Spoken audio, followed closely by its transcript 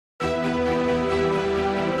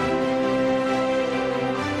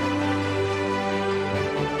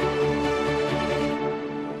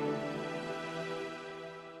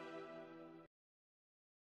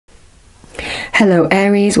Hello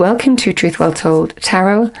Aries, welcome to Truth Well Told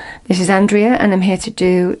Tarot. This is Andrea and I'm here to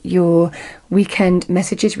do your weekend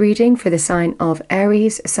messages reading for the sign of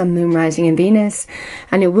Aries, Sun, Moon, Rising and Venus.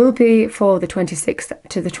 And it will be for the 26th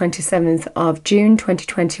to the 27th of June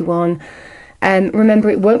 2021. Remember,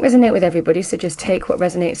 it won't resonate with everybody, so just take what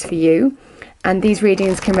resonates for you. And these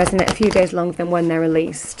readings can resonate a few days longer than when they're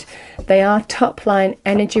released. They are top line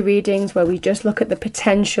energy readings where we just look at the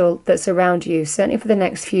potential that's around you, certainly for the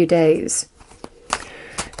next few days.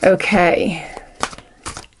 Okay,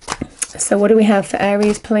 so what do we have for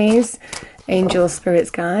Aries, please? Angels, spirits,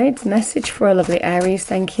 guides. Message for a lovely Aries,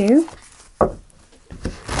 thank you.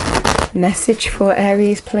 Message for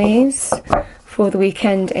Aries, please. For the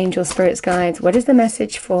weekend, angels, spirits, guides. What is the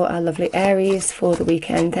message for our lovely Aries for the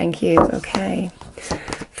weekend? Thank you. Okay.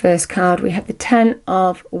 First card, we have the 10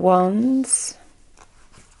 of Wands.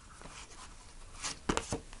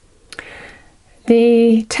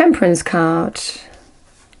 The Temperance card.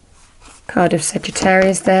 Card of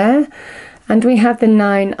Sagittarius there. And we have the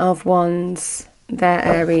 9 of Wands there,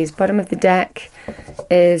 Aries. Bottom of the deck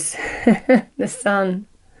is the Sun.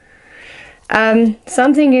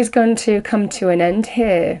 Something is going to come to an end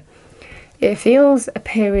here. It feels a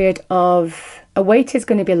period of, a weight is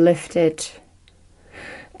going to be lifted.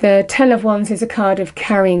 The 10 of Wands is a card of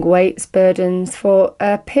carrying weights, burdens for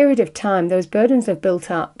a period of time. Those burdens have built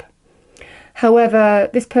up. However,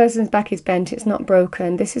 this person's back is bent, it's not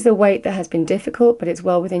broken. This is a weight that has been difficult, but it's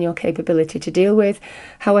well within your capability to deal with.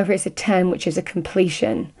 However, it's a 10, which is a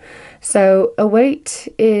completion. So a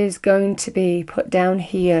weight is going to be put down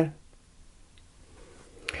here.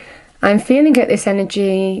 I'm feeling at this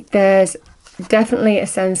energy, there's definitely a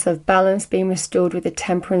sense of balance being restored with the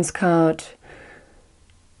Temperance card.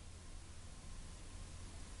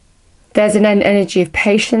 There's an energy of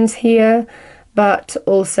patience here, but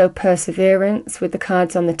also perseverance with the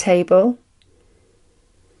cards on the table,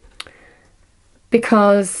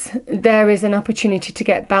 because there is an opportunity to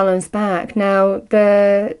get balance back. Now,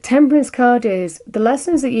 the Temperance card is the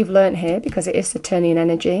lessons that you've learned here, because it is Saturnian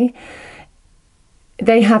energy.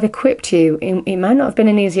 They have equipped you. It might not have been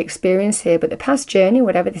an easy experience here, but the past journey,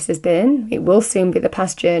 whatever this has been, it will soon be the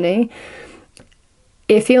past journey.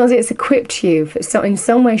 It feels it's equipped you in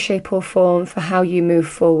some way, shape or form for how you move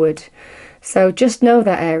forward. So just know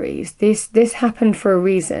that, Aries, this happened for a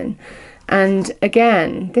reason. And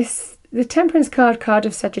again, the Temperance card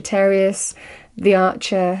of Sagittarius, the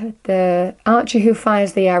archer who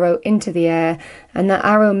fires the arrow into the air, and that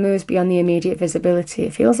arrow moves beyond the immediate visibility.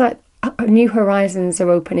 It feels like new horizons are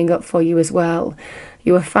opening up for you as well.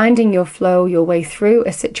 You are finding your flow, your way through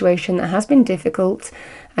a situation that has been difficult,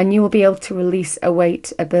 and you will be able to release a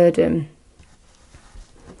weight, a burden.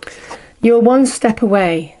 You're one step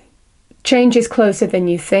away. Change is closer than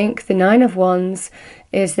you think. The 9 of Wands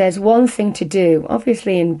is there's one thing to do.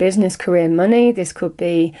 Obviously in business, career, money, this could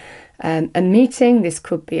be a meeting, this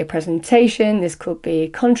could be a presentation, this could be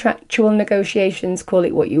contractual negotiations, call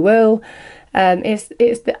it what you will. It's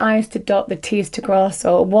the I's to dot, the T's to cross,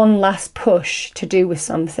 or one last push to do with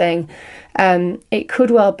something. It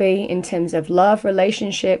could well be in terms of love,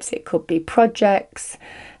 relationships, it could be projects,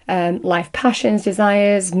 life passions,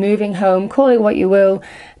 desires, moving home, call it what you will.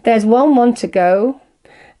 There's one to go,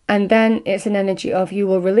 and then it's an energy of you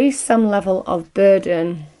will release some level of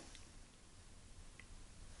burden.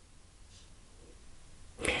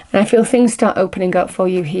 And I feel things start opening up for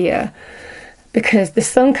you here, because the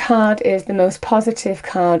Sun card is the most positive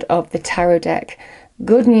card of the tarot deck.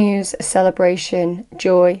 Good news, celebration,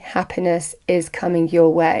 joy, happiness is coming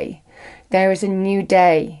your way. There is a new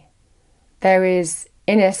day. There is,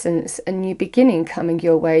 in essence, a new beginning coming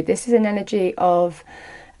your way. This is an energy of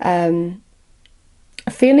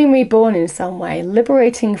feeling reborn in some way,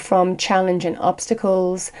 liberating from challenge and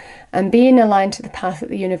obstacles, and being aligned to the path that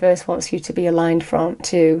the universe wants you to be aligned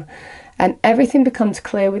to. And everything becomes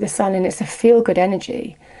clear with the Sun, and it's a feel-good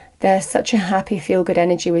energy. There's such a happy feel-good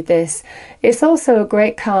energy with this. It's also a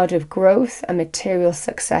great card of growth and material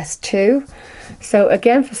success too. So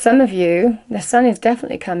again, for some of you, the Sun is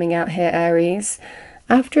definitely coming out here, Aries,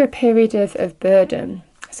 after a period of burden.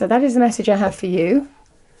 So that is the message I have for you.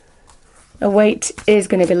 A weight is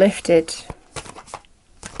going to be lifted.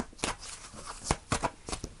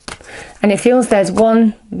 And it feels there's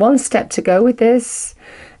one step to go with this,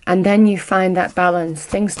 and then you find that balance.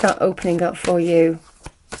 Things start opening up for you.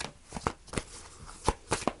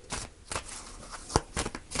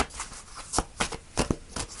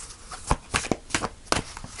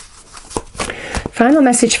 Final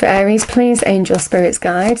message for Aries, please, angel, spirits,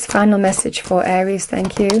 guides. Final message for Aries,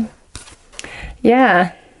 thank you.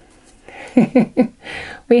 Yeah.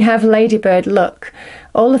 We have Ladybird. Look,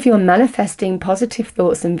 All of your manifesting positive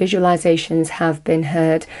thoughts and visualizations have been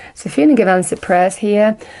heard. So feeling of answered prayers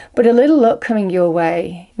here, but a little luck coming your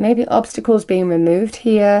way. Maybe obstacles being removed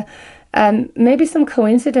here. Maybe some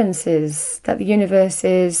coincidences that the universe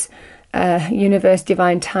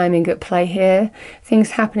divine timing at play here.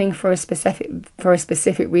 Things happening for a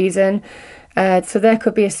specific reason. So there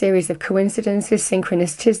could be a series of coincidences,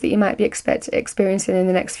 synchronicities that you might be experiencing in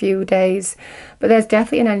the next few days. But there's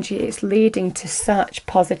definitely an energy. It's leading to such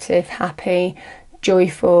positive, happy,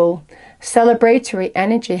 joyful, celebratory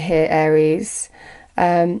energy here, Aries.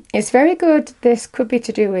 It's very good. This could be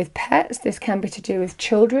to do with pets. This can be to do with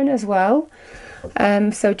children as well.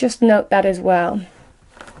 So just note that as well.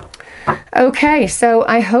 Okay, so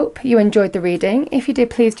I hope you enjoyed the reading. If you did,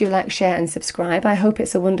 please do like, share and subscribe. I hope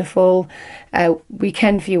it's a wonderful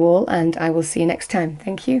weekend for you all, and I will see you next time.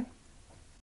 Thank you.